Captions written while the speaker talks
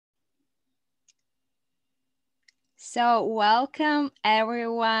So welcome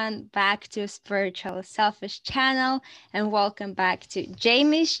everyone back to Spiritual Selfish channel and welcome back to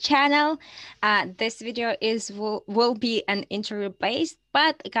Jamie's channel. This video will be an interview based,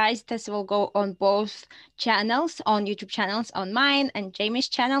 but guys, this will go on both channels, on YouTube channels, on mine and Jamie's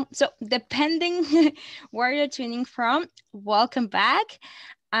channel. So depending where you're tuning from, welcome back.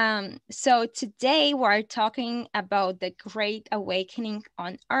 So today we're talking about the Great Awakening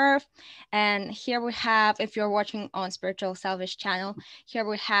on Earth. And here we have, if you're watching on Spiritual Selfish channel, here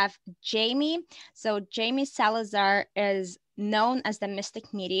we have Jamie. So Jamie Salazar is known as the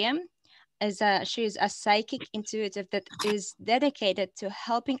Mystic Medium. She's a psychic intuitive that is dedicated to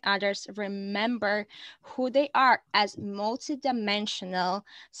helping others remember who they are as multidimensional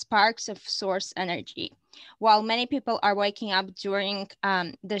sparks of source energy. While many people are waking up during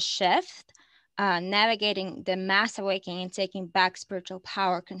the shift, navigating the mass awakening and taking back spiritual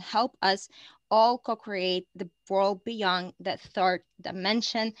power can help us all co-create the world beyond the third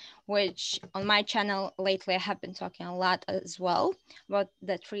dimension, which on my channel lately I have been talking a lot as well about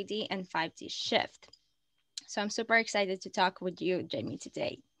the 3D and 5D shift. So I'm super excited to talk with you, Jamie,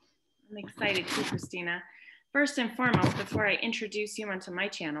 today. I'm excited too, Kristina. First and foremost, before I introduce you onto my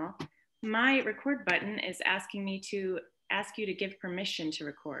channel, my record button is asking me to ask you to give permission to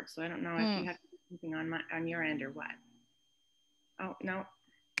record. So I don't know if you have something on your end or what. Oh, no.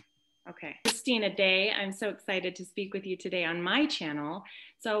 Okay. Kristina Day, I'm so excited to speak with you today on my channel.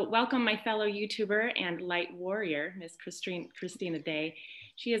 So welcome my fellow YouTuber and light warrior, Miss Kristina Day.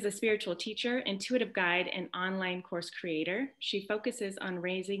 She is a spiritual teacher, intuitive guide, and online course creator. She focuses on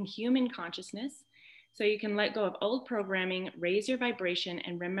raising human consciousness so you can let go of old programming, raise your vibration,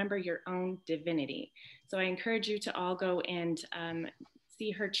 and remember your own divinity. So I encourage you to all go and see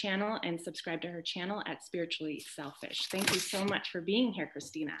her channel and subscribe to her channel at Spiritually Selfish. Thank you so much for being here,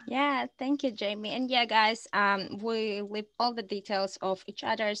 Kristina. Yeah, thank you, Jamie. And yeah, guys, we leave all the details of each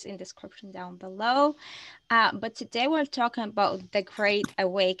other's in description down below. But today we're talking about the Great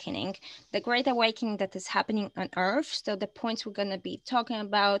Awakening, the Great Awakening that is happening on Earth. So the points we're going to be talking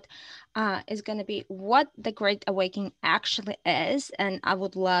about is going to be what the Great Awakening actually is. And I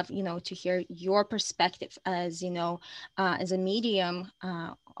would love, to hear your perspective as, as a medium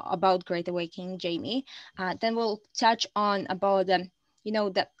about Great Awakening, Jamie. Then we'll touch on about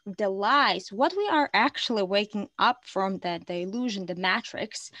the lies, what we are actually waking up from, the illusion, the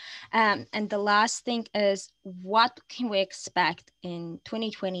matrix. And the last thing is, what can we expect in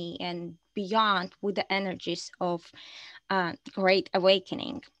 2020 and beyond with the energies of Great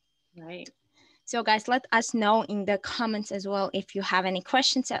Awakening? Right. So guys, let us know in the comments as well if you have any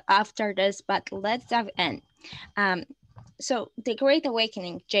questions after this, but let's dive in. So the Great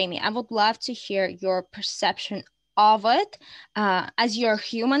Awakening, Jamie, I would love to hear your perception of it as your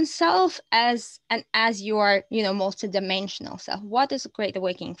human self, as your multidimensional self. What is a Great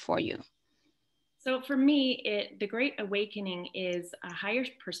Awakening for you? So for me, the Great Awakening is a higher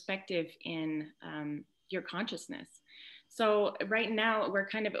perspective in your consciousness. So right now we're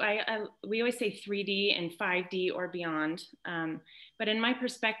kind of, we always say 3D and 5D or beyond. But in my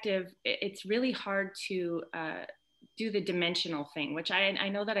perspective, it's really hard to do the dimensional thing, which I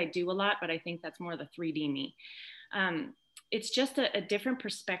know that I do a lot, but I think that's more the 3D me. It's just a different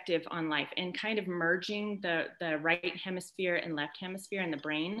perspective on life and kind of merging the right hemisphere and left hemisphere in the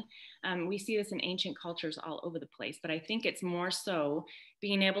brain. We see this in ancient cultures all over the place, but I think it's more so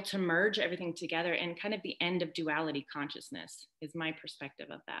being able to merge everything together and kind of the end of duality consciousness is my perspective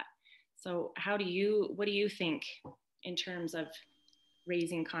of that. So what do you think in terms of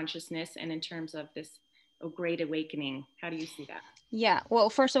raising consciousness and in terms of this Great Awakening? How do you see that? Yeah,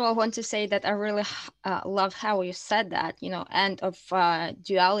 well, first of all, I want to say that I really love how you said that, end of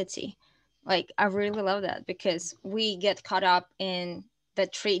duality. Like, I really love that because we get caught up in the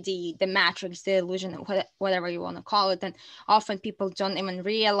 3D, the matrix, the illusion, whatever you want to call it. And often people don't even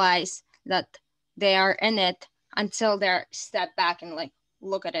realize that they are in it until they're step back and like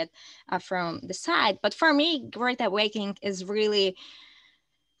look at it from the side. But for me, Great Awakening is really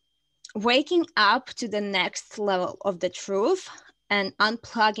waking up to the next level of the truth and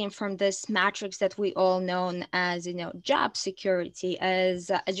unplugging from this matrix that we all know as, job security,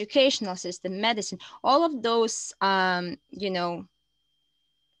 as educational system, medicine, all of those, very,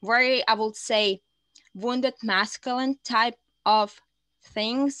 I would say, wounded masculine type of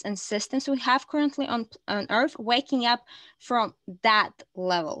things and systems we have currently on Earth, waking up from that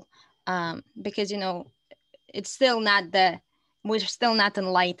level, because, it's still not we're still not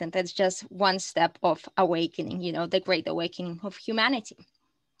enlightened. It's just one step of awakening, the Great Awakening of humanity.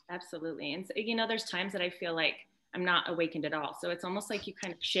 Absolutely. And so, there's times that I feel like I'm not awakened at all. So it's almost like you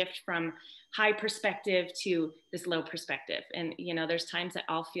kind of shift from high perspective to this low perspective. And, you know, there's times that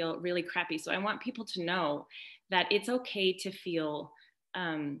I'll feel really crappy. So I want people to know that it's okay to feel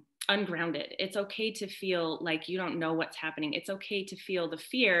ungrounded. It's okay to feel like you don't know what's happening. It's okay to feel the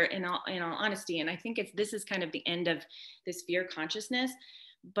fear in all honesty. And I think this is kind of the end of this fear consciousness.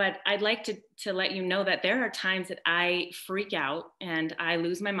 But I'd like to let you know that there are times that I freak out and I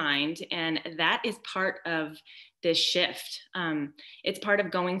lose my mind. And that is part of this shift. It's part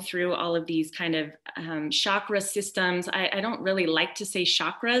of going through all of these kind of chakra systems. I don't really like to say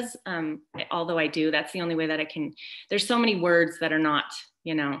chakras, although I do. That's the only way that I can. There's so many words that are not,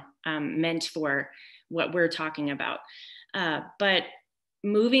 you know, meant for what we're talking about. But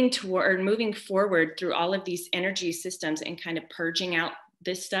moving forward through all of these energy systems and kind of purging out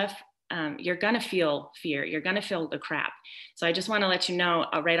this stuff, you're going to feel fear. You're going to feel the crap. So I just want to let you know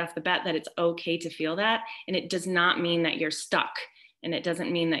right off the bat that it's okay to feel that. And it does not mean that you're stuck. And it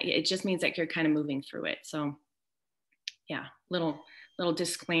doesn't mean that, it just means that you're kind of moving through it. So yeah, little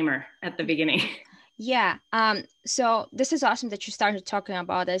disclaimer at the beginning. Yeah. So this is awesome that you started talking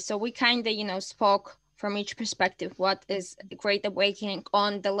about it. So we kind of, you know, spoke from each perspective what is a great awakening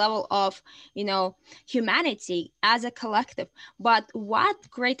on the level of, you know, humanity as a collective, but what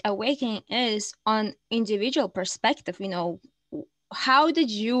great awakening is on individual perspective. You know, how did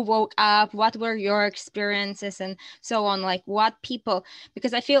you woke up, what were your experiences and so on, like what people,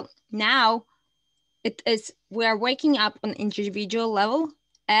 because I feel now it is, we're waking up on individual level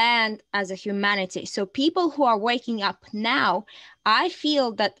and as a humanity. So people who are waking up now, I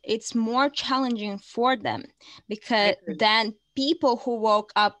feel that it's more challenging for them because than people who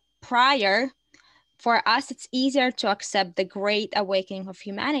woke up prior. For us, it's easier to accept the great awakening of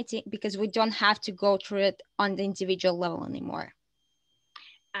humanity because we don't have to go through it on the individual level anymore.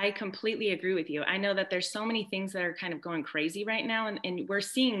 I completely agree with you. I know that there's so many things that are kind of going crazy right now, and we're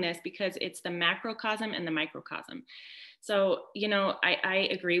seeing this because it's the macrocosm and the microcosm. So, you know, I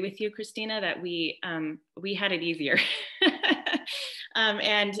agree with you, Kristina, that we had it easier.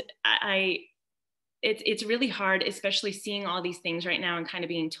 And it's really hard, especially seeing all these things right now and kind of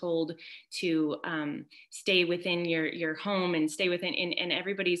being told to stay within your home and stay within, and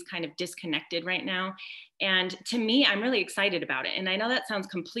everybody's kind of disconnected right now. And to me, I'm really excited about it. And I know that sounds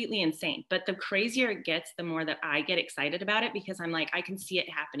completely insane, but the crazier it gets, the more that I get excited about it, because I'm like, I can see it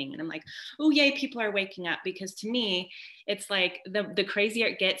happening. And I'm like, oh, yay, people are waking up. Because to me, it's like the crazier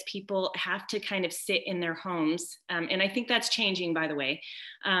it gets, people have to kind of sit in their homes. And I think that's changing, by the way.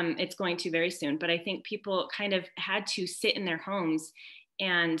 It's going to very soon. But I think people kind of had to sit in their homes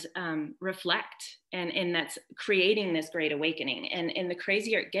and reflect, and that's creating this great awakening. And the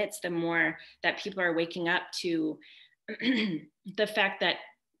crazier it gets, the more that people are waking up to the fact that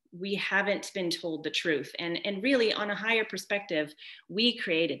we haven't been told the truth, and really on a higher perspective, we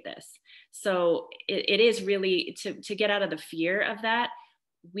created this. So it is really to get out of the fear of that.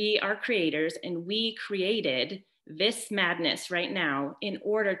 We are creators, and we created this madness right now in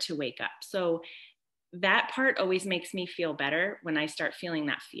order to wake up. So that part always makes me feel better when I start feeling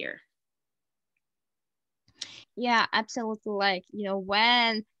that fear. Yeah, absolutely. Like, you know,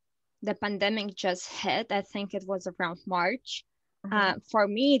 when the pandemic just hit, I think it was around March. For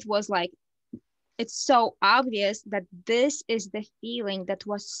me, it was like, it's so obvious that this is the feeling that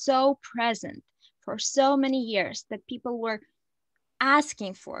was so present for so many years that people were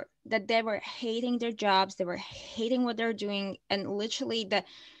asking for, that they were hating their jobs, they were hating what they're doing, and literally the,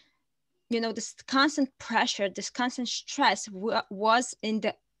 you know, this constant pressure, this constant stress was in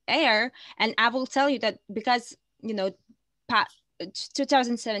the air. And I will tell you that because, you know,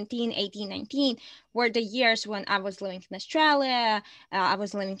 2017, 18, 19 were the years when I was living in Australia, I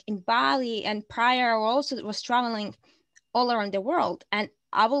was living in Bali, and prior I also was traveling all around the world. And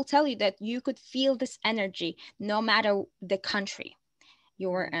I will tell you that you could feel this energy no matter the country you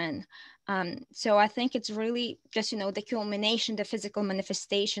were in. So I think it's really just, you know, the culmination, the physical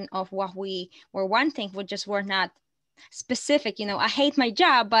manifestation of what we were wanting. We just were not specific. You know, I hate my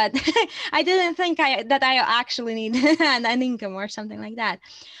job, but I didn't think that I actually need an income or something like that.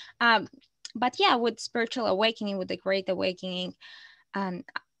 But yeah, with spiritual awakening, with the great awakening,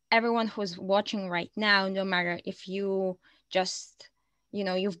 everyone who's watching right now, no matter if you just, you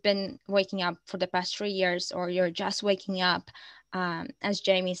know, you've been waking up for the past 3 years or you're just waking up, as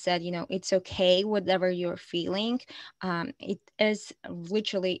Jamie said, you know, it's okay, whatever you're feeling. It is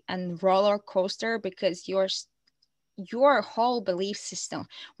literally a roller coaster because your whole belief system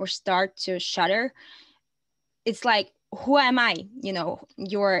will start to shatter. It's like, who am I? You know,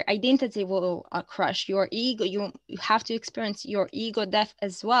 your identity will crush, your ego. You have to experience your ego death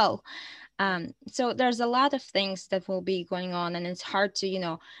as well. So there's a lot of things that will be going on, and it's hard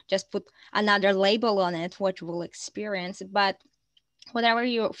to, just put another label on it, what you will experience. But whatever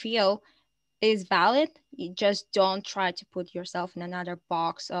you feel is valid. You just don't try to put yourself in another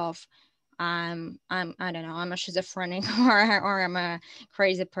box of I don't know, I'm a schizophrenic or I'm a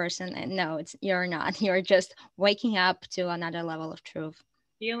crazy person. And no, you're not. You're just waking up to another level of truth.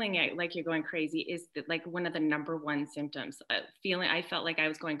 Feeling like you're going crazy is like one of the number one symptoms. Feeling, I felt like I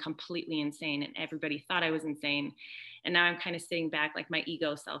was going completely insane and everybody thought I was insane. And now I'm kind of sitting back, like my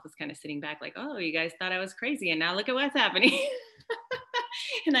ego self is kind of sitting back like, oh, you guys thought I was crazy and now look at what's happening.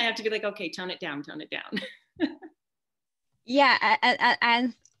 And I have to be like, okay, tone it down, tone it down. Yeah,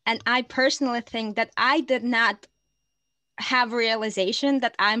 and I personally think that I did not have realization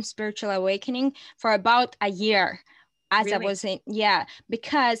that I'm spiritual awakening for about a year, as Really? I was in, yeah,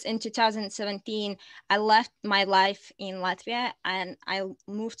 because in 2017 I left my life in Latvia and I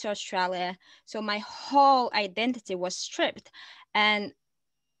moved to Australia, so my whole identity was stripped, and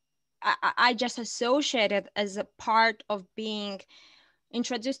I just associated as a part of being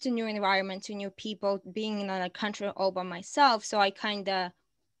introduced to new environment, to new people, being in a country all by myself. So I kind of,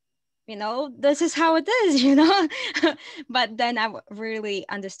 this is how it is, But then I really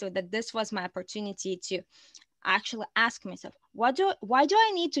understood that this was my opportunity to actually ask myself, why do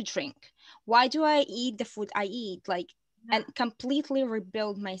I need to drink? Why do I eat the food I eat? Like, and completely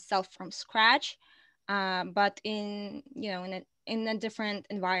rebuild myself from scratch, but in a different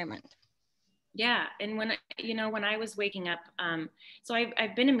environment. Yeah. And when I was waking up, so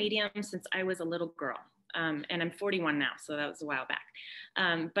I've been a medium since I was a little girl. And I'm 41 now, so that was a while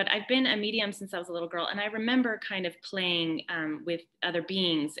back. But I've been a medium since I was a little girl, and I remember kind of playing with other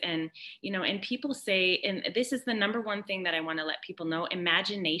beings, and people say, and this is the number one thing that I want to let people know: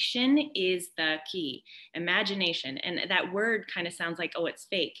 imagination is the key. Imagination, and that word kind of sounds like, oh, it's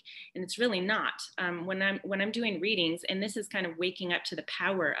fake, and it's really not. When I'm doing readings, and this is kind of waking up to the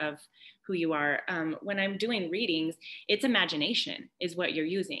power of who you are. When I'm doing readings, it's imagination is what you're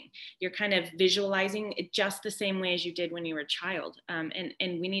using. You're kind of visualizing it just the same way as you did when you were a child. And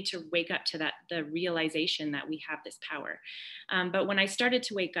we need to wake up to that, the realization that we have this power. But when I started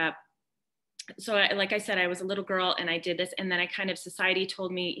to wake up, so like I said, I was a little girl and I did this, and then I kind of, society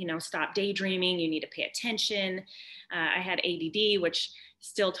told me, stop daydreaming, you need to pay attention. I had ADD, which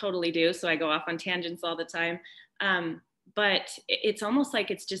still totally do, so I go off on tangents all the time. But it's almost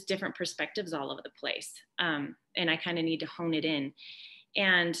like it's just different perspectives all over the place, and I kind of need to hone it in.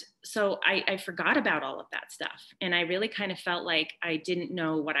 And so I forgot about all of that stuff, and I really kind of felt like I didn't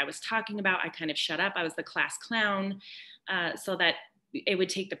know what I was talking about. I kind of shut up. I was the class clown, so that it would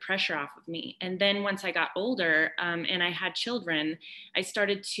take the pressure off of me. And then once I got older, and I had children, I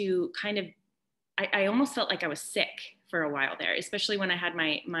started to kind of, I almost felt like I was sick for a while there, especially when I had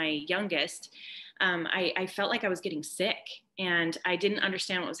my youngest. I felt like I was getting sick and I didn't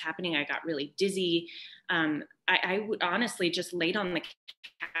understand what was happening. I got really dizzy. I would honestly just laid on the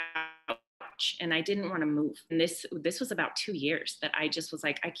couch and I didn't want to move. And this was about 2 years that I just was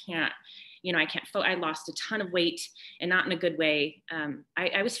like, I can't. I lost a ton of weight, and not in a good way.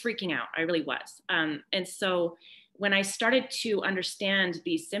 I was freaking out. I really was. And so when I started to understand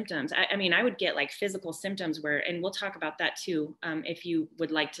these symptoms, I mean, I would get like physical symptoms and we'll talk about that too, if you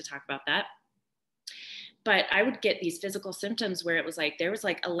would like to talk about that. But I would get these physical symptoms where it was like, there was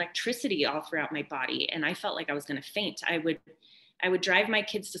like electricity all throughout my body. And I felt like I was going to faint. I would drive my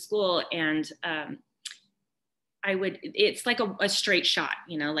kids to school, and it's like a straight shot,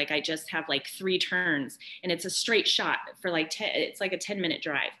 like I just have like 3 turns and it's a straight shot for like it's like a 10-minute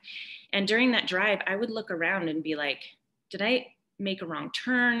drive. And during that drive, I would look around and be like, did I make a wrong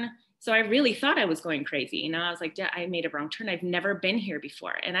turn? So I really thought I was going crazy. I was like, I made a wrong turn. I've never been here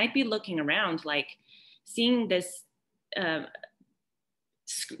before. And I'd be looking around, like seeing this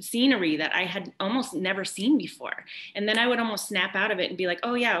scenery that I had almost never seen before. And then I would almost snap out of it and be like,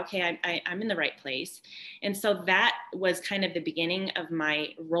 oh yeah, okay, I'm in the right place. And so that was kind of the beginning of my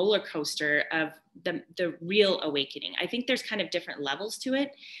roller coaster of the real awakening. I think there's kind of different levels to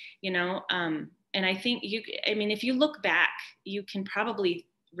it, and I think if you look back, you can probably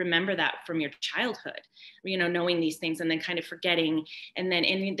remember that from your childhood, knowing these things and then kind of forgetting. And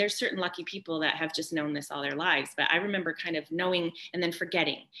there's certain lucky people that have just known this all their lives. But I remember kind of knowing and then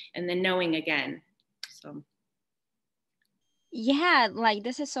forgetting and then knowing again. So. Yeah, like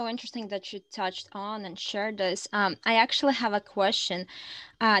this is so interesting that you touched on and shared this. I actually have a question.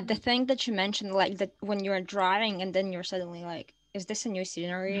 The thing that you mentioned, like that when you're driving and then you're suddenly like, is this a new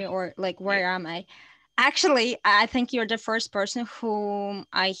scenery or like where am I? Actually, I think you're the first person whom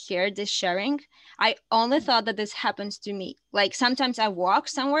I hear this sharing. I only thought that this happens to me. Like sometimes I walk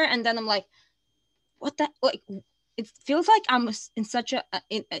somewhere and then I'm like, what the, like, it feels like I'm in such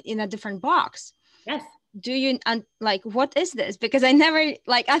in a different box. Yes. Do you, and like, what is this? Because I never,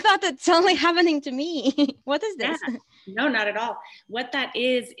 like, I thought that's only happening to me. What is Yeah. this? No, not at all. What that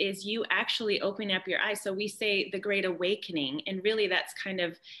is you actually opening up your eyes. So we say the Great Awakening, and really that's kind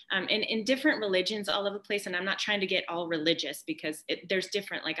of in different religions all over the place. And I'm not trying to get all religious because there's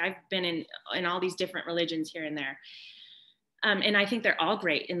different. Like I've been in all these different religions here and there. And I think they're all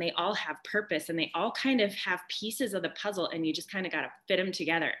great and they all have purpose and they all kind of have pieces of the puzzle and you just kind of got to fit them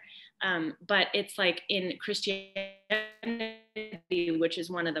together. But it's like in Christianity, which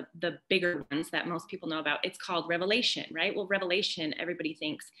is one of the bigger ones that most people know about, it's called Revelation, right? Well, Revelation, everybody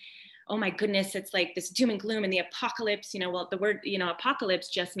thinks, oh my goodness, it's like this doom and gloom and the apocalypse. Well, the word, apocalypse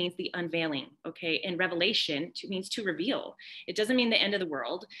just means the unveiling, okay? And revelation means to reveal. It doesn't mean the end of the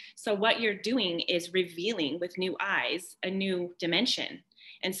world. So what you're doing is revealing with new eyes a new dimension.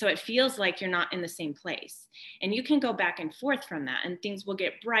 And so it feels like you're not in the same place. And you can go back and forth from that and things will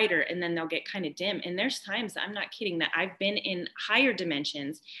get brighter and then they'll get kind of dim. And there's times, I'm not kidding, that I've been in higher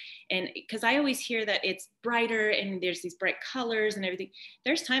dimensions. And because I always hear that it's brighter and there's these bright colors and everything.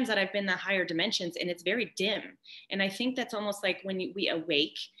 There's times that I've been the higher dimensions and it's very dim. And I think that's almost like when we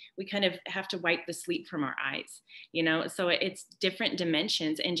awake, we kind of have to wipe the sleep from our eyes, So it's different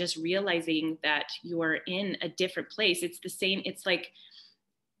dimensions and just realizing that you're in a different place. It's the same. It's like,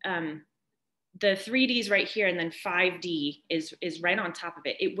 the 3D is right here and then 5D is right on top of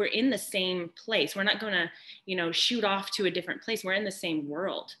it. We're in the same place. We're not going to, shoot off to a different place. We're in the same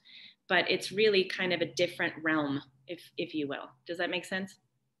world, but it's really kind of a different realm, if you will. Does that make sense?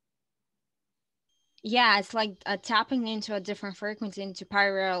 Yeah, it's like tapping into a different frequency, into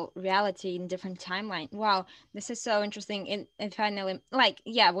parallel reality in different timeline. Wow, this is so interesting. And finally, like,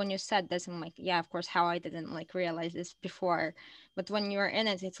 yeah, when you said this, I'm like, yeah, of course, how I didn't like realize this before. But when you're in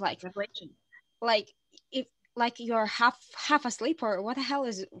it, it's Revelation. like if like you're half asleep, or what the hell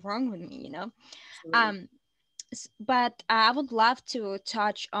is wrong with me, Absolutely. But I would love to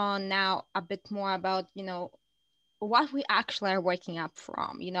touch on now a bit more about what we actually are waking up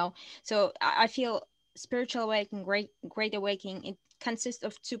from. So I feel spiritual awakening, great awakening, it consists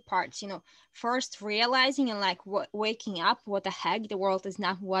of two parts. First realizing and like waking up, what the heck, the world is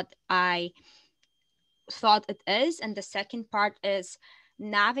not what I thought it is. And the second part is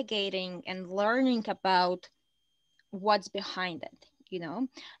navigating and learning about what's behind it.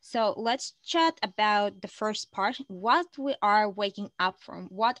 So let's chat about the first part, what we are waking up from,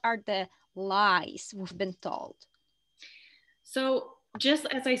 what are the lies we've been told. So just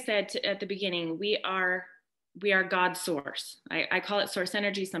as I said at the beginning, we are God's source. I call it source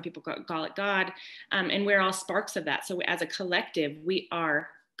energy. Some people call it God. And we're all sparks of that. So as a collective, we are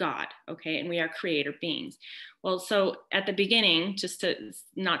God, okay? And we are creator beings. Well, so at the beginning, just to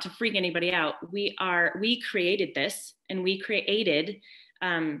not to freak anybody out, we created this and we created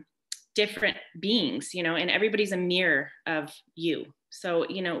different beings, and everybody's a mirror of you. So,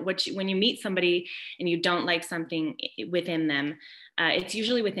 when you meet somebody and you don't like something within them, it's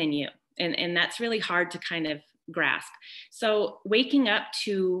usually within you. And that's really hard to kind of grasp. So waking up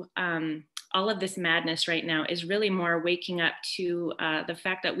to all of this madness right now is really more waking up to the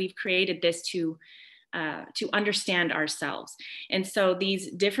fact that we've created this to understand ourselves. And so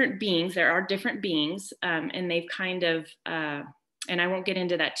these different beings, there are different beings, and they've kind of, and I won't get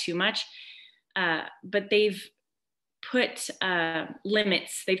into that too much, but they've put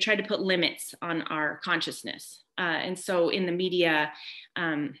limits. They've tried to put limits on our consciousness. And so in the media,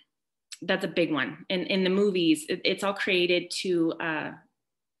 that's a big one. In the movies, it's all created to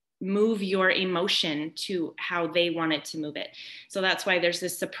move your emotion to how they want it to move it. So that's why there's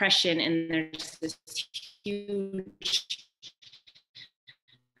this suppression and there's this huge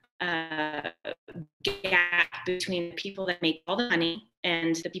gap between the people that make all the money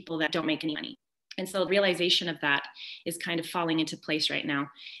and the people that don't make any money. And so the realization of that is kind of falling into place right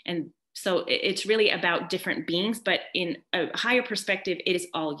now. And so it's really about different beings, but in a higher perspective, it is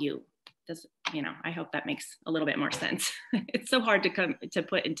all you. Does, I hope that makes a little bit more sense. It's so hard to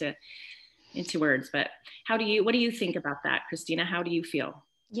put into words, but what do you think about that, Kristina? How do you feel?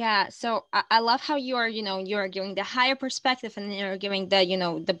 Yeah, so I love how you're giving the higher perspective and you're giving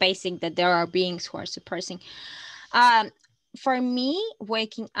the basic, that there are beings who are suppressing. For me,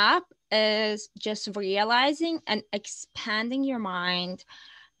 waking up is just realizing and expanding your mind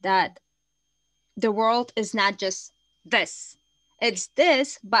that the world is not just this. it's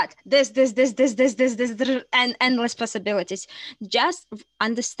this, but this, and endless possibilities. Just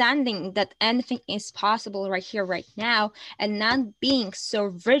understanding that anything is possible right here, right now, and not being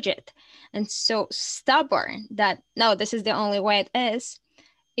so rigid and so stubborn that no, this is the only way it is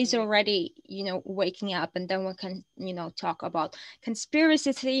Right. already, waking up. And then we can, talk about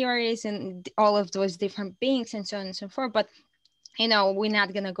conspiracy theories and all of those different beings and so on and so forth. But we're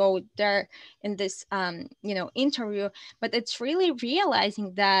not gonna go there in this interview. But it's really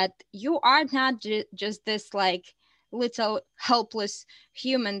realizing that you are not just this like little helpless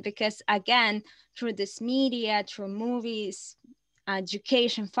human, because again, through this media, through movies,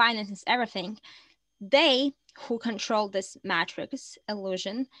 education, finances, everything, they who control this matrix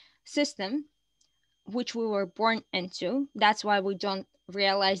illusion system, which we were born into, that's why we don't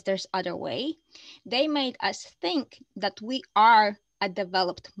realize there's other way. They made us think that we are a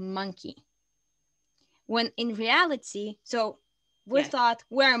developed monkey, when in reality, so we Yes. thought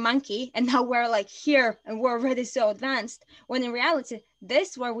we're a monkey and now we're like here and we're already so advanced, when in reality,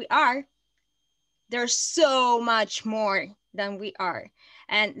 this where we are, there's so much more than we are.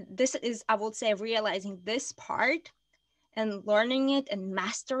 And this is, I would say, realizing this part and learning it and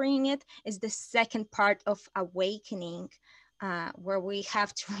mastering it is the second part of awakening, where we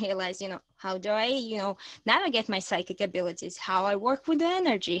have to realize, how do I, navigate my psychic abilities, how I work with the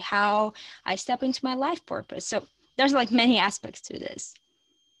energy, how I step into my life purpose. So there's like many aspects to this.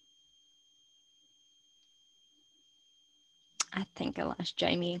 I think I lost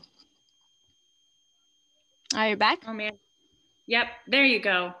Jamie. Are you back? Oh man. Yep. There you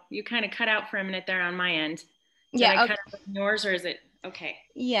go. You kind of cut out for a minute there on my end. Did I Yeah. cut out yours or is it okay?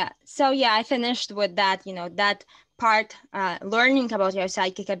 Yeah. So yeah, I finished with that, that part, learning about your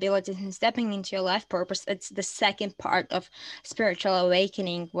psychic abilities and stepping into your life purpose. It's the second part of spiritual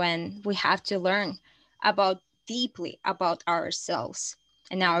awakening, when we have to learn about deeply about ourselves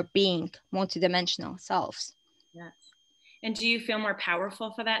and Yeah. our being, multidimensional selves. Yes. And do you feel more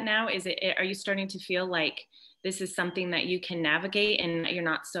powerful for that now? Are you starting to feel like this is something that you can navigate and you're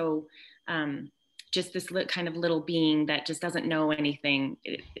not so just this kind of little being that just doesn't know anything?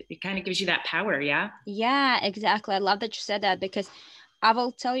 It kind of gives you that power, yeah? Yeah, exactly. I love that you said that, because I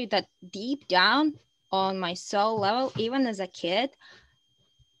will tell you that deep down on my soul level, even as a kid,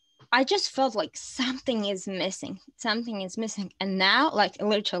 I just felt like something is missing. Something is missing. And now, like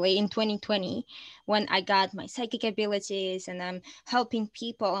literally in 2020, when I got my psychic abilities and I'm helping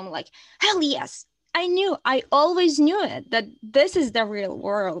people, I'm like, hell yes. I always knew it, that this is the real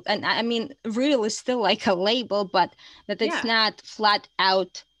world. And I mean, real is still like a label, but that it's Yeah. not flat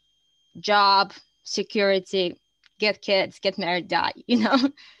out job, security, get kids, get married, die,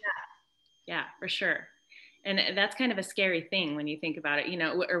 Yeah, for sure. And that's kind of a scary thing when you think about it,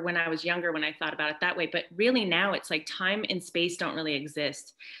 or when I was younger, when I thought about it that way. But really now it's like time and space don't really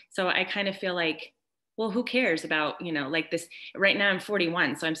exist. So I kind of feel like, well, who cares about, like this right now I'm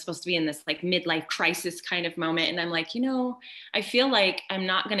 41. So I'm supposed to be in this like midlife crisis kind of moment. And I'm like, I feel like I'm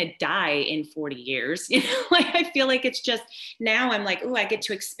not going to die in 40 years. Like I feel like it's just now I'm like, oh, I get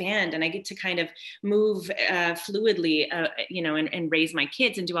to expand and I get to kind of move fluidly, and raise my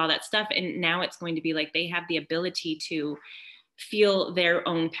kids and do all that stuff. And now it's going to be like they have the ability to feel their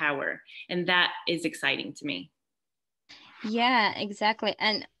own power. And that is exciting to me. Yeah, exactly.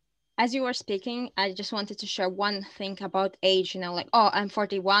 And as you were speaking, I just wanted to share one thing about age, like, oh, I'm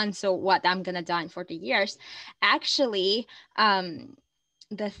 41, so what, I'm gonna die in 40 years. Actually,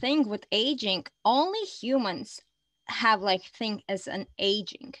 the thing with aging, only humans have like thing as an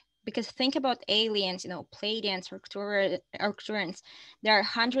aging. Because think about aliens, Pleiadians, Arcturians, they're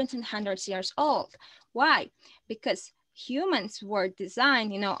hundreds and hundreds years old. Why? Because humans were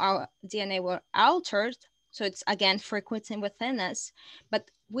designed, our DNA were altered, so it's again frequency within us, but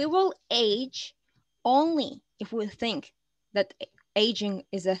we will age only if we think that aging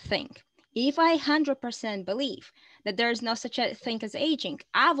is a thing. If I 100% believe that there is no such a thing as aging,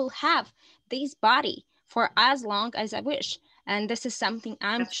 I will have this body for as long as I wish. And this is something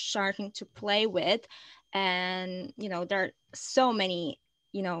I'm starting to play with. And, there are so many,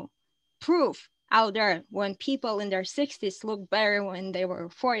 proof out there when people in their 60s look better when they were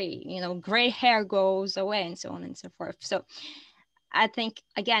 40, gray hair goes away and so on and so forth. So I think,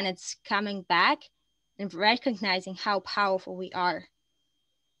 again, it's coming back and recognizing how powerful we are.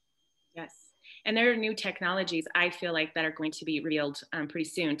 Yes. And there are new technologies, I feel like, that are going to be revealed pretty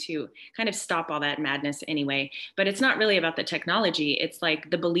soon to kind of stop all that madness anyway. But it's not really about the technology. It's like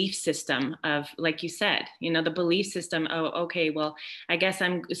the belief system of, like you said, the belief system. Oh, okay, well, I guess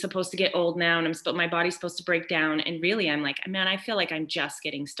I'm supposed to get old now, and my body's supposed to break down. And really, I'm like, man, I feel like I'm just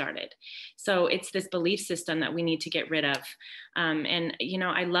getting started. So it's this belief system that we need to get rid of. And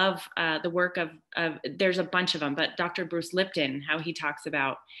I love the work of there's a bunch of them, but Dr. Bruce Lipton, how he talks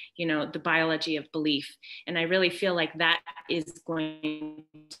about the biology of belief, and I really feel like that is going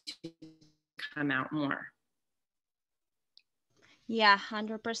to come out more. Yeah,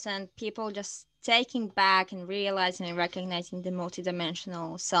 100%. People just taking back and realizing and recognizing the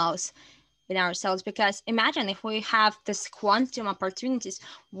multidimensional selves in ourselves. Because imagine if we have this quantum opportunities,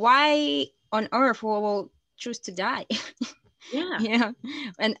 why on earth we will choose to die? Yeah.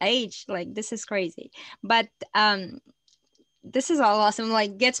 And age, like, this is crazy. But this is all awesome,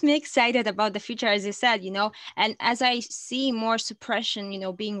 like, gets me excited about the future, as you said, and as I see more suppression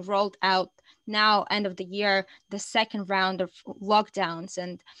being rolled out now, end of the year, the second round of lockdowns,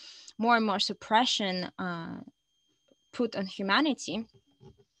 and more suppression put on humanity.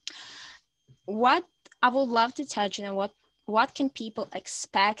 What I would love to touch on, what can people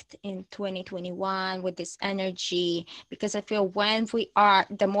expect in 2021 with this energy? Because I feel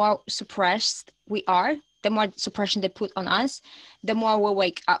the more suppressed we are, the more suppression they put on us, the more we'll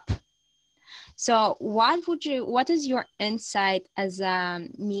wake up. So what is your insight as a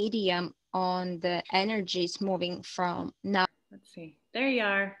medium on the energies moving from now? Let's see. There you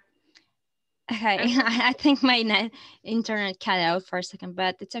are. Okay, I think my internet cut out for a second,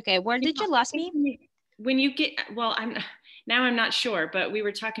 but it's okay. Where did you lose me? When you get, well, I'm not sure, but we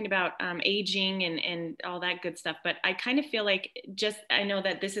were talking about aging and all that good stuff. But I kind of feel like, I know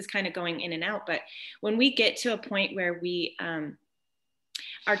that this is kind of going in and out, but when we get to a point where we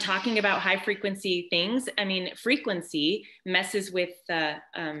are talking about high frequency things, I mean, frequency messes with the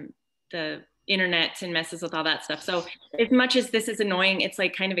internet and messes with all that stuff. So as much as this is annoying, it's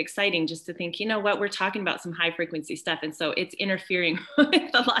like kind of exciting just to think, what, we're talking about some high frequency stuff. And so it's interfering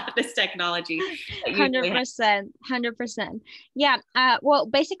with a lot of this technology. 100%. Yeah. Well,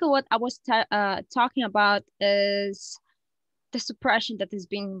 basically what I was talking about is the suppression that is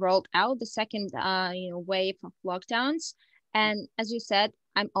being rolled out, the second wave of lockdowns. And as you said,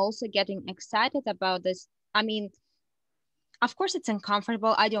 I'm also getting excited about this. I mean, of course it's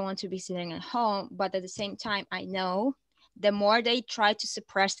uncomfortable. I don't want to be sitting at home, but at the same time, I know the more they try to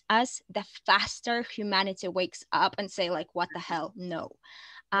suppress us, the faster humanity wakes up and say, like, what the hell? No.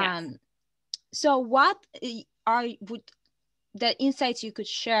 Yes. So what would the insights you could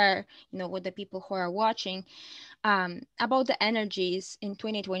share, with the people who are watching, about the energies in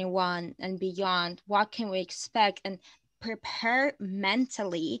 2021 and beyond? What can we expect, and prepare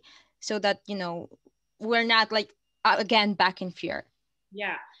mentally so that we're not, like, again back in fear?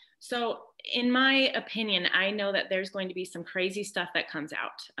 Yeah. So in my opinion, I know that there's going to be some crazy stuff that comes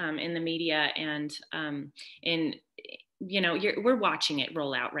out in the media, and we're watching it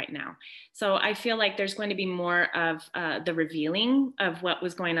roll out right now. So I feel like there's going to be more of the revealing of what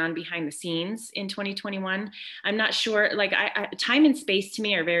was going on behind the scenes in 2021. I'm not sure, like, time and space to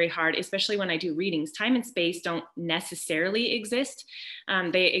me are very hard, especially when I do readings. Time and space don't necessarily exist.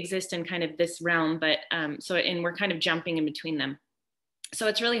 They exist in kind of this realm, but and we're kind of jumping in between them. So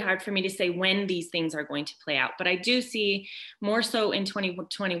it's really hard for me to say when these things are going to play out. But I do see more so in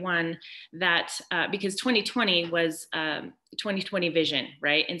 2021 that because 2020 was 2020 vision,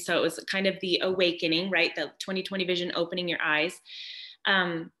 right? And so it was kind of the awakening, right? The 2020 vision, opening your eyes.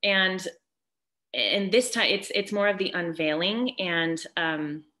 And this time it's more of the unveiling. And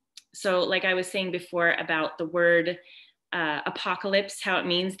so like I was saying before about the word apocalypse, how it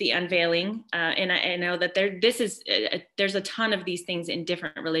means the unveiling. And I know that there's a ton of these things in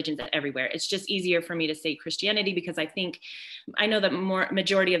different religions everywhere. It's just easier for me to say Christianity because I know that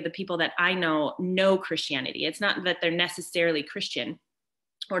majority of the people that I know Christianity. It's not that they're necessarily Christian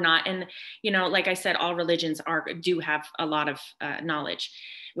or not. And, like I said, all religions do have a lot of knowledge,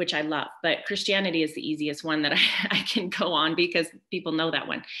 which I love, but Christianity is the easiest one that I can go on because people know that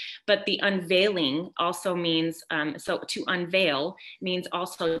one. But the unveiling also means, so to unveil means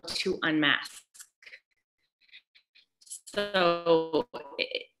also to unmask. So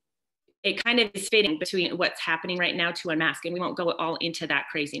it kind of is fitting between what's happening right now to unmask, and we won't go all into that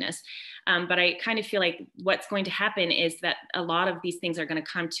craziness. But I kind of feel like what's going to happen is that a lot of these things are going to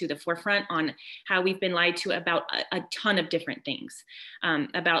come to the forefront on how we've been lied to about a ton of different things,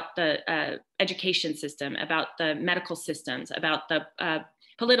 about the education system, about the medical systems, about the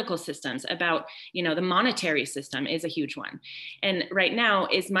political systems, about, the monetary system is a huge one. And right now,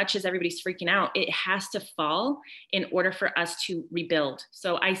 as much as everybody's freaking out, it has to fall in order for us to rebuild.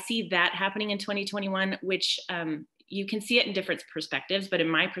 So I see that happening in 2021, which you can see it in different perspectives, but in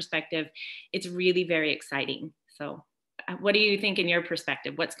my perspective, it's really very exciting. So what do you think in your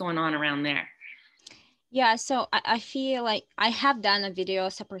perspective? What's going on around there? Yeah, so I feel like I have done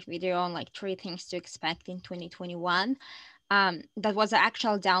a separate video on like 3 things to expect in 2021. That was an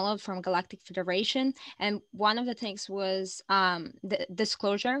actual download from Galactic Federation. And one of the things was the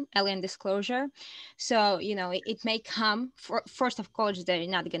disclosure, alien disclosure. So, it may come, first of course, they're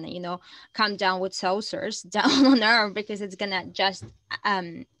not going to, come down with saucers down on Earth, because it's going to just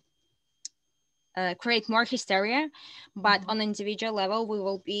create more hysteria. But on an individual level, we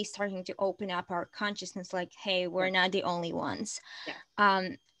will be starting to open up our consciousness, like, hey, we're not the only ones.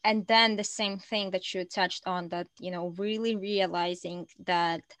 Yeah. And then the same thing that you touched on, that, really realizing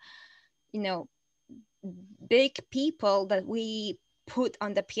that, big people that we put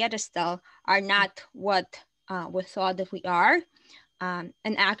on the pedestal are not what we thought that we are. And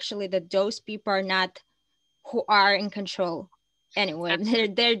actually that those people are not who are in control anyway.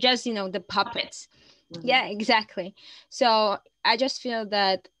 They're just, the puppets. Mm-hmm. Yeah, exactly. So I just feel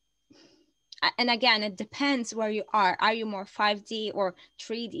that, and again, it depends where you are. Are you more 5D or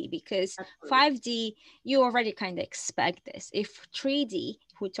 3D? Because Absolutely. 5D, you already kind of expect this. If 3D,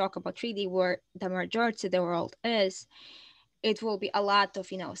 if we talk about 3D, where the majority of the world is, it will be a lot of,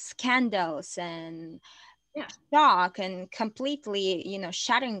 scandals and shock, and completely,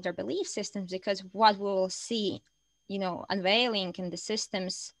 shattering their belief systems, because what we will see, unveiling, and the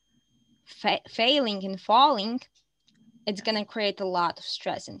systems failing and falling, it's going to create a lot of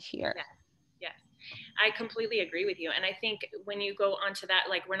stress and fear. Yes, I completely agree with you. And I think when you go onto that,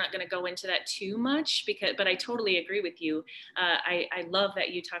 like, we're not going to go into that too much, but I totally agree with you. I love that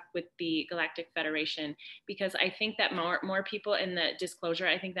you talk with the Galactic Federation, because I think that more people in the disclosure,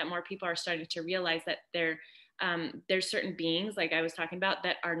 I think that more people are starting to realize that there's certain beings, like I was talking about,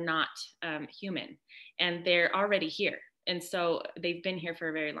 that are not human, and they're already here. And so they've been here for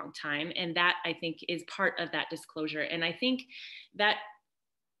a very long time. And that, I think, is part of that disclosure. And I think that,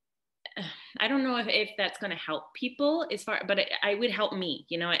 I don't know if that's going to help people but it would help me,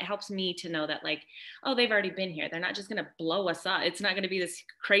 it helps me to know that, like, oh, they've already been here. They're not just going to blow us up. It's not going to be this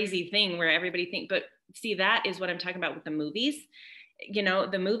crazy thing where everybody thinks, but see, that is what I'm talking about with the movies.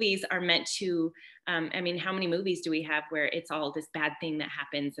 The movies are meant to, I mean, how many movies do we have where it's all this bad thing that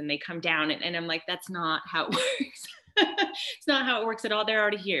happens and they come down, and I'm like, that's not how it works. It's not how it works at all. They're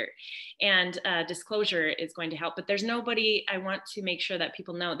already here. And disclosure is going to help. But there's nobody, I want to make sure that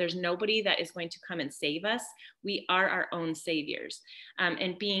people know, there's nobody that is going to come and save us. We are our own saviors.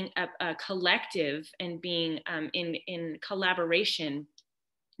 And being a collective, and being in collaboration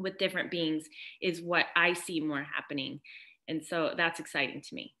with different beings is what I see more happening. And so that's exciting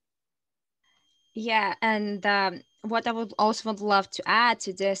to me. Yeah, and what I would love to add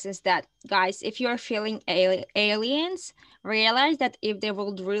to this is that, guys, if you're feeling aliens, realize that if they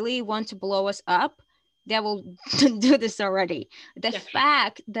would really want to blow us up, they will do this already. The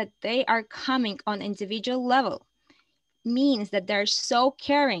fact that they are coming on individual level means that they're so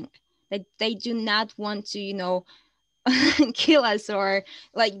caring that they do not want to, kill us, or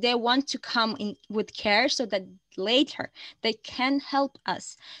like they want to come in with care, so that later they can help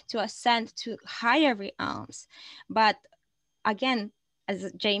us to ascend to higher realms. But again,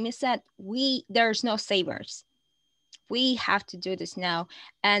 as Jamie said, there's no savers. We have to do this now,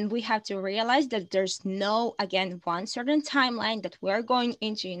 and we have to realize that there's no, again, one certain timeline that we're going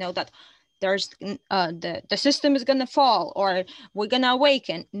into, that there's the system is gonna fall or we're gonna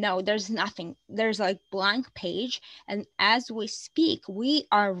awaken. No, there's nothing. There's like blank page, and as we speak, we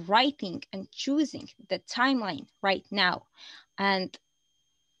are writing and choosing the timeline right now. And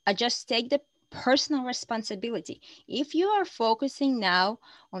I just take the personal responsibility. If you are focusing now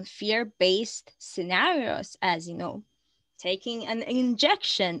on fear-based scenarios, as taking an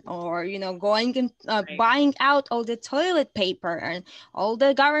injection, or going and buying out all the toilet paper, and all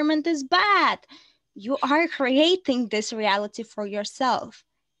the government is bad, you are creating this reality for yourself.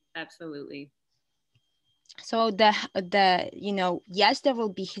 Absolutely. So yes, there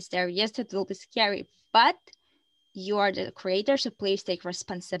will be hysteria, yes, it will be scary, but you are the creator, so please take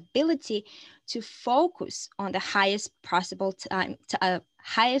responsibility to focus on the highest possible time,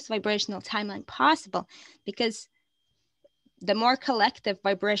 highest vibrational timeline possible, because the more collective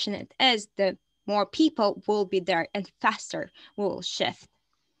vibration it is, the more people will be there, and faster we will shift.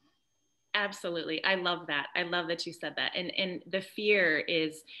 Absolutely. I love that. I love that you said that. And the fear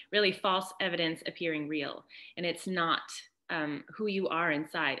is really false evidence appearing real. And it's not who you are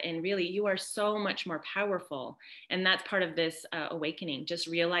inside. And really, you are so much more powerful. And that's part of this awakening, just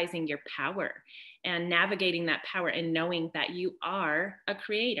realizing your power and navigating that power and knowing that you are a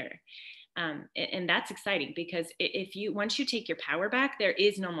creator. And that's exciting, because if you, once you take your power back, there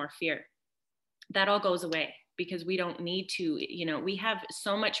is no more fear. That all goes away, because we don't need to, you know, we have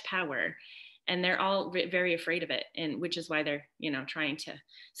so much power, and they're all very afraid of it. And which is why they're, you know, trying to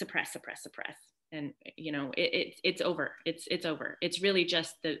suppress. And, you know, it's over. It's over. It's really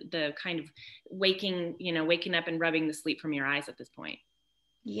just the kind of waking up and rubbing the sleep from your eyes at this point.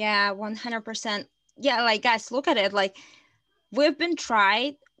 Yeah, 100%. Yeah, like guys, look at it. Like we've been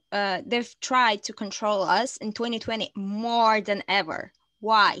tried, they've tried to control us in 2020 more than ever.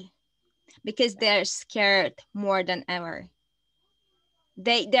 Why? Because they're scared more than ever.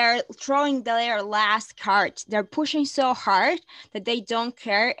 They're throwing their last cards. They're pushing so hard that they don't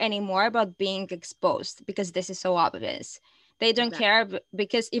care anymore about being exposed, because this is so obvious. They don't care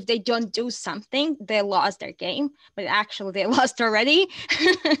because if they don't do something, they lost their game, but actually they lost already.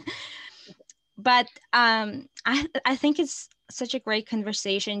 But I think it's such a great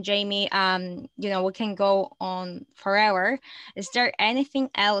conversation, Jamie. You know, we can go on forever. Is there anything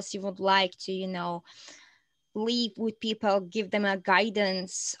else you would like to, you know, leave with people, give them a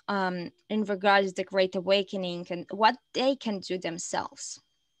guidance in regards to the Great Awakening and what they can do themselves?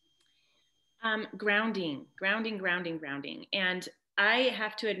 Grounding. And I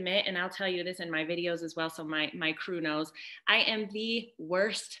have to admit, and I'll tell you this in my videos as well, so my crew knows, I am the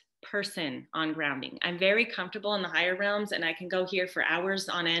worst person on grounding. I'm very comfortable in the higher realms, and I can go here for hours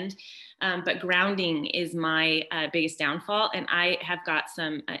on end, but grounding is my biggest downfall. And I have got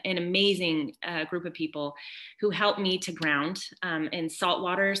an amazing group of people who help me to ground, and salt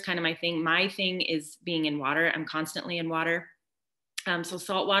water is kind of my thing. My thing is being in water. I'm constantly in water. So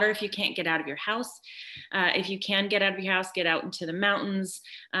salt water, if you can't get out of your house, if you can get out of your house, get out into the mountains,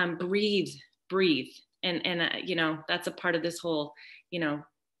 breathe. And you know, that's a part of this whole, you know,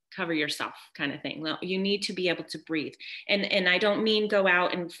 cover yourself kind of thing. You need to be able to breathe. And I don't mean go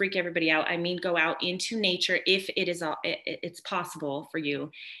out and freak everybody out. I mean, go out into nature if it's possible for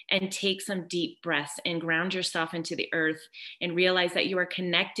you, and take some deep breaths and ground yourself into the earth, and realize that you are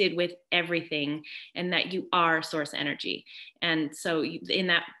connected with everything, and that you are source energy. And so in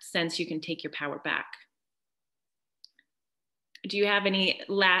that sense, you can take your power back. Do you have any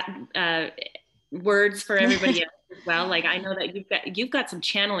words for everybody else as well? Like, I know that you've got some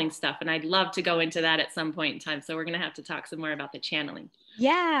channeling stuff, and I'd love to go into that at some point in time. So we're going to have to talk some more about the channeling.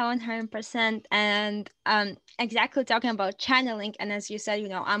 Yeah, 100%. And exactly, talking about channeling. And as you said, you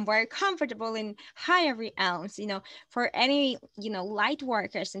know, I'm very comfortable in higher realms. You know, for any, you know, light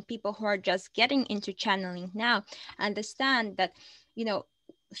workers and people who are just getting into channeling now, understand that, you know,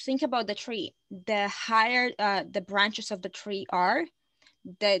 think about the tree. The higher the branches of the tree are,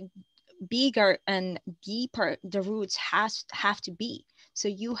 the bigger and deeper the roots have to be. So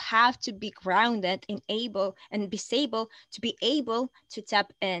you have to be grounded and able to be able to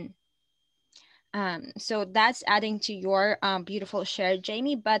tap in. So that's adding to your beautiful share,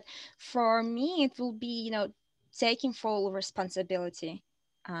 Jamie. But for me, it will be, you know, taking full responsibility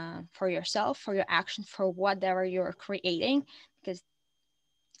for yourself, for your action, for whatever you're creating, because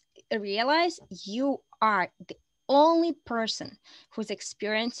realize you are the only person who's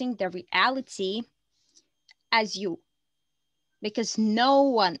experiencing the reality as you, because no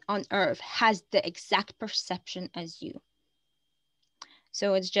one on earth has the exact perception as you.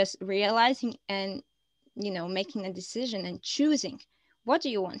 So it's just realizing and, you know, making a decision and choosing, what do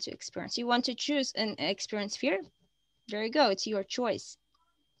you want to experience? You want to choose and experience fear? There you go, it's your choice.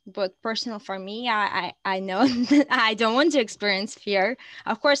 But personal for me, I know that I don't want to experience fear.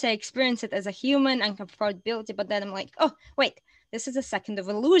 Of course, I experience it as a human, uncomfortability, but then I'm like, oh, wait, this is a second of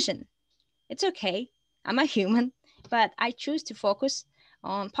illusion. It's okay. I'm a human, but I choose to focus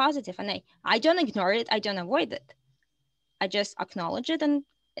on positive, and I don't ignore it. I don't avoid it. I just acknowledge it and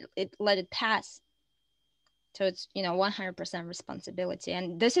let it pass. So it's, you know, 100% responsibility,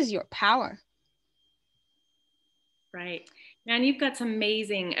 and this is your power. Right. Man, you've got some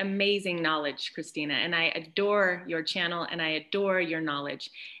amazing knowledge, Kristina, and I adore your channel, and I adore your knowledge,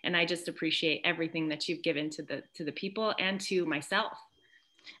 and I just appreciate everything that you've given to the people and to myself.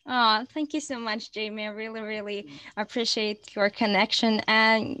 Oh, thank you so much, Jamie. I really appreciate your connection.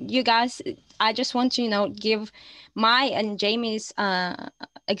 And you guys, I just want to, you know, give my and Jamie's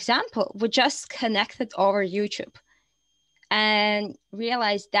example. We just connected over YouTube and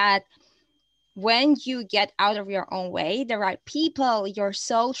realized that when you get out of your own way, the right people, your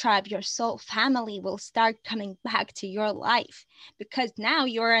soul tribe, your soul family will start coming back to your life, because now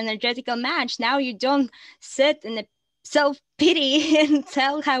you're an energetical match. Now you don't sit in the self-pity and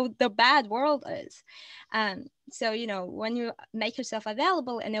tell how the bad world is. So, when you make yourself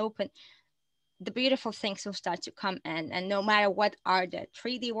available and open, the beautiful things will start to come in. And no matter what are the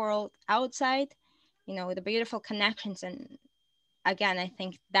 3D world outside, the beautiful connections. And again, I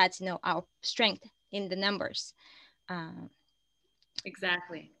think that's, our strength in the numbers.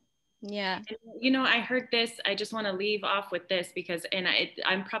 Exactly. Yeah. And, I heard this. I just want to leave off with this because, and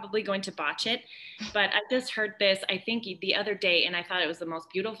I'm probably going to botch it, but I just heard this, I think the other day, and I thought it was the most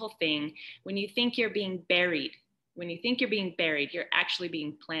beautiful thing. When you think you're being buried, you're actually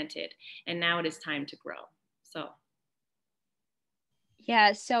being planted. And now it is time to grow. So.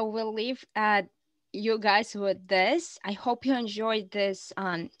 Yeah. So we'll leave you guys with this. I hope you enjoyed this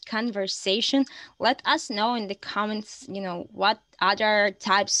conversation. Let us know in the comments, what other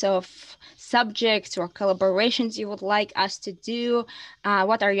types of subjects or collaborations you would like us to do.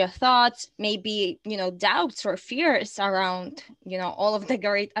 What are your thoughts? Maybe, doubts or fears around, all of the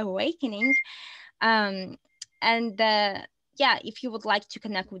Great Awakening. Um, and yeah, if you would like to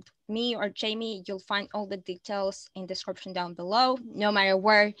connect with me or Jamie, you'll find all the details in the description down below, no matter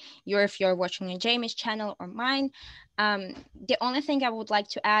where if you're watching on Jamie's channel or mine. The only thing I would like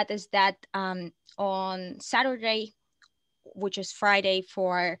to add is that on Saturday, which is Friday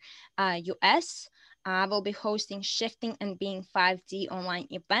for US. I will be hosting Shifting and Being 5D online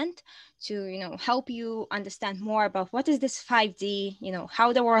event to, help you understand more about what is this 5D,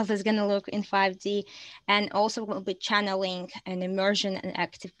 how the world is going to look in 5D, and also we'll be channeling an immersion and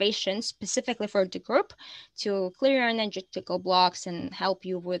activation specifically for the group to clear your energetical blocks and help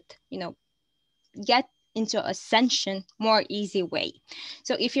you with, get into ascension more easy way.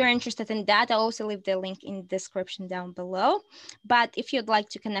 So if you're interested in that, I'll also leave the link in the description down below. But if you'd like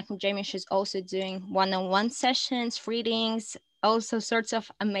to connect with Jamie, she's also doing one-on-one sessions, readings, also sorts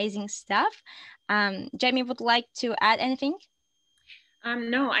of amazing stuff. Jamie would like to add anything?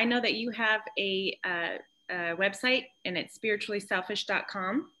 No, I know that you have a website, and it's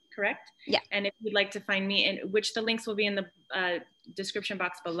spirituallyselfish.com, correct? Yeah. And if you'd like to find me, and which the links will be in the description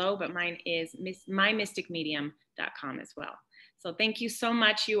box below, but mine is mymysticmedium.com as well. So thank you so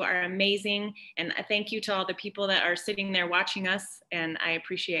much. You are amazing. And thank you to all the people that are sitting there watching us. And I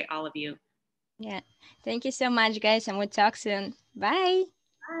appreciate all of you. Yeah. Thank you so much, guys. And we'll talk soon. Bye.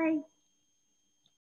 Bye.